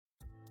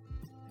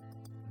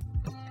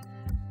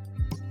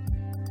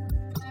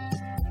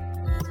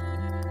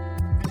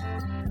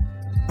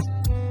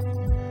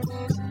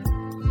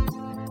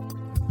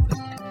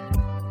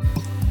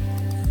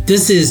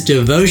This is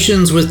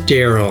Devotions with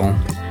Daryl,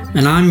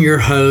 and I'm your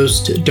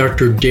host,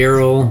 Dr.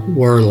 Daryl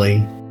Worley.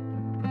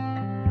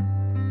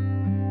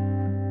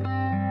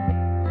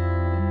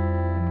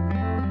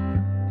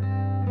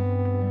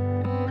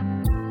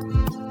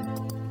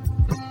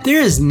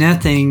 There is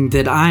nothing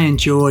that I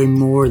enjoy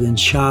more than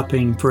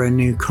shopping for a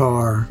new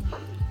car.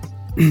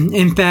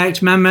 In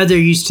fact, my mother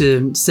used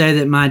to say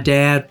that my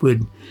dad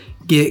would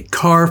get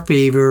car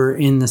fever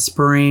in the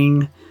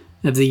spring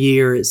of the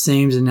year, it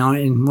seems,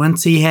 and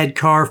once he had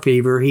car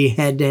fever, he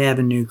had to have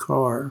a new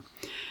car.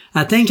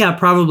 I think I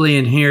probably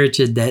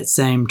inherited that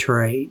same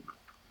trait.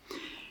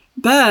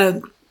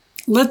 But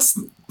let's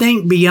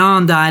think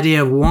beyond the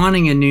idea of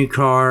wanting a new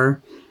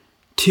car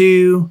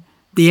to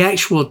the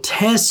actual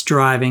test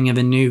driving of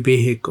a new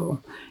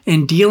vehicle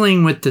and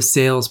dealing with the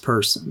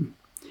salesperson.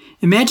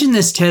 Imagine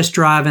this test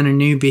drive in a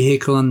new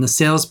vehicle and the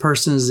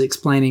salesperson is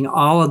explaining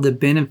all of the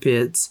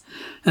benefits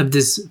of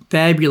this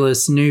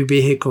fabulous new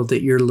vehicle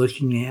that you're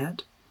looking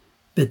at.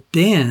 But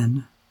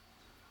then,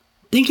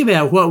 think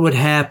about what would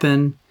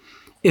happen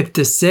if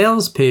the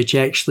sales pitch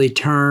actually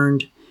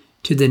turned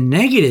to the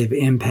negative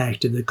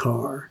impact of the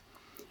car.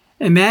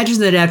 Imagine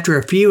that after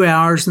a few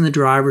hours in the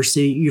driver's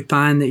seat, you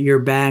find that your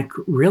back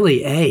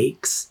really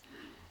aches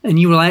and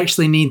you will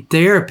actually need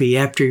therapy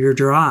after your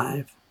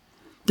drive.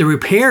 The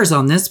repairs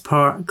on this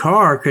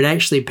car could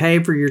actually pay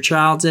for your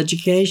child's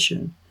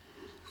education.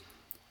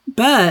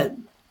 But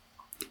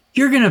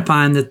you're going to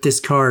find that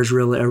this car is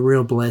really a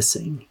real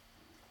blessing.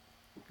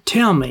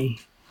 Tell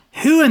me,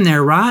 who in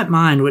their right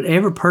mind would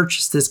ever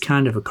purchase this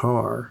kind of a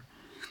car?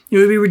 It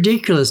would be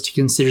ridiculous to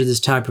consider this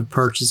type of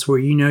purchase where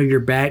you know your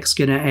back's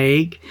going to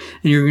ache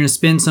and you're going to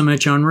spend so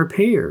much on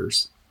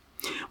repairs.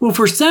 Well,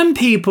 for some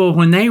people,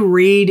 when they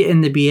read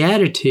in the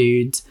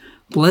Beatitudes,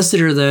 "Blessed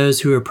are those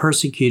who are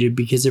persecuted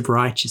because of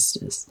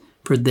righteousness,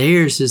 for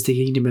theirs is the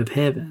kingdom of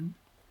heaven."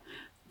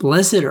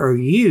 Blessed are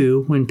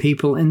you when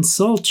people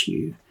insult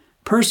you,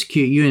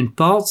 persecute you, and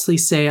falsely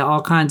say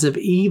all kinds of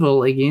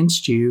evil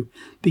against you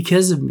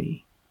because of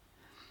me.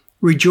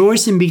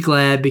 Rejoice and be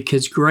glad,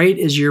 because great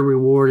is your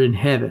reward in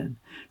heaven.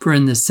 For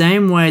in the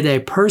same way they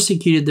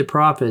persecuted the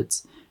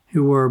prophets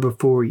who were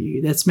before you.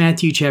 That's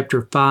Matthew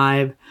chapter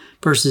 5,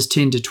 verses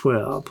 10 to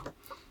 12.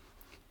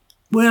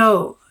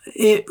 Well,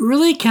 it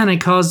really kind of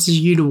causes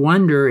you to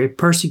wonder if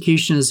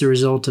persecution is the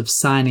result of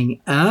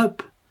signing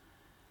up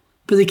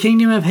for the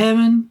kingdom of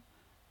heaven,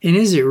 and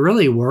is it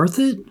really worth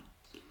it?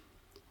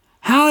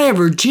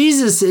 However,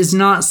 Jesus is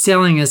not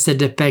selling us a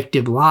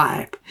defective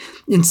life.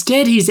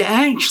 Instead, he's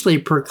actually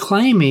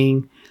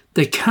proclaiming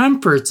the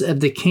comforts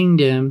of the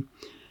kingdom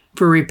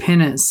for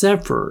repentant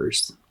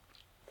sufferers.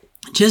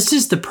 Just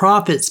as the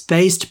prophets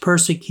faced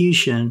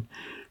persecution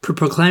for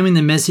proclaiming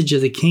the message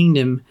of the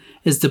kingdom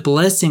as the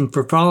blessing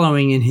for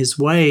following in his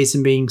ways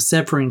and being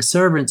suffering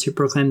servants who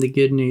proclaim the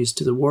good news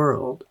to the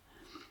world.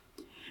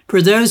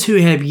 For those who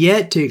have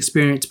yet to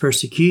experience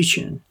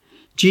persecution,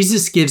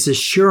 Jesus gives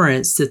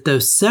assurance that though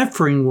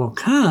suffering will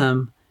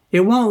come,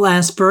 it won't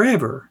last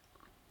forever.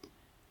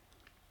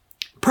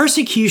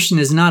 Persecution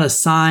is not a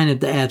sign of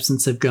the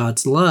absence of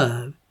God's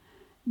love,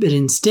 but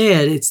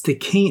instead it's the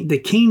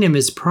kingdom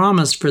is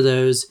promised for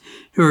those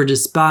who are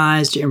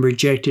despised and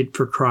rejected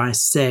for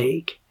Christ's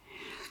sake.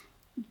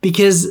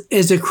 Because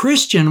as a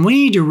Christian, we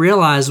need to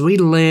realize we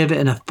live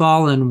in a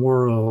fallen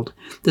world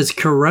that's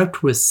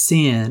corrupt with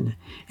sin,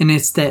 and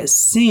it's that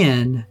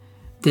sin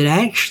that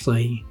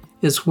actually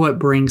is what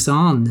brings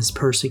on this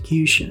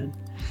persecution.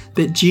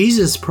 But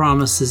Jesus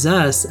promises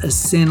us a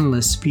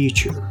sinless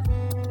future.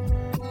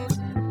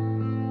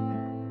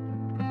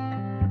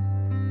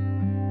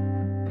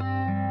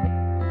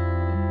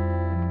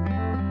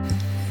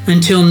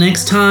 Until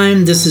next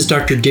time, this is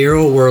Dr.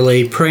 Daryl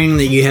Worley praying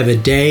that you have a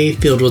day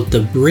filled with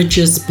the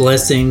richest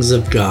blessings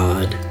of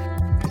God.